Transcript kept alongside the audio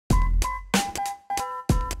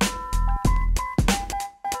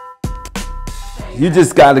You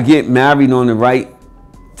just got to get married on the right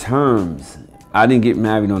terms. I didn't get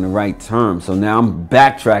married on the right terms, so now I'm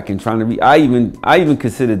backtracking, trying to I even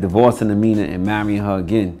considered divorcing Amina and marrying her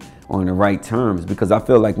again on the right terms, because I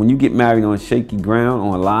feel like when you get married on shaky ground,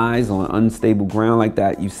 on lies, on unstable ground like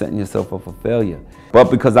that, you're setting yourself up for failure. But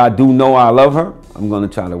because I do know I love her, I'm gonna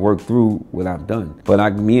try to work through what I've done.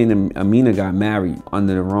 But me and Amina got married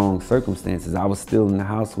under the wrong circumstances. I was still in the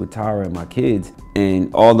house with Tara and my kids, and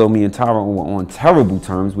although me and Tara were on terrible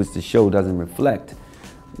terms, which the show doesn't reflect,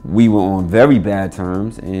 we were on very bad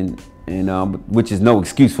terms, and which is no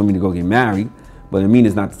excuse for me to go get married. But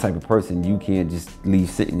Amina's not the type of person you can't just leave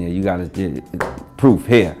sitting there. You gotta get proof.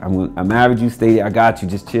 Here, I married you, stay there, I got you,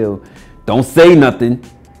 just chill. Don't say nothing.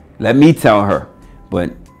 Let me tell her.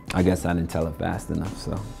 But I guess I didn't tell her fast enough,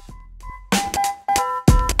 so.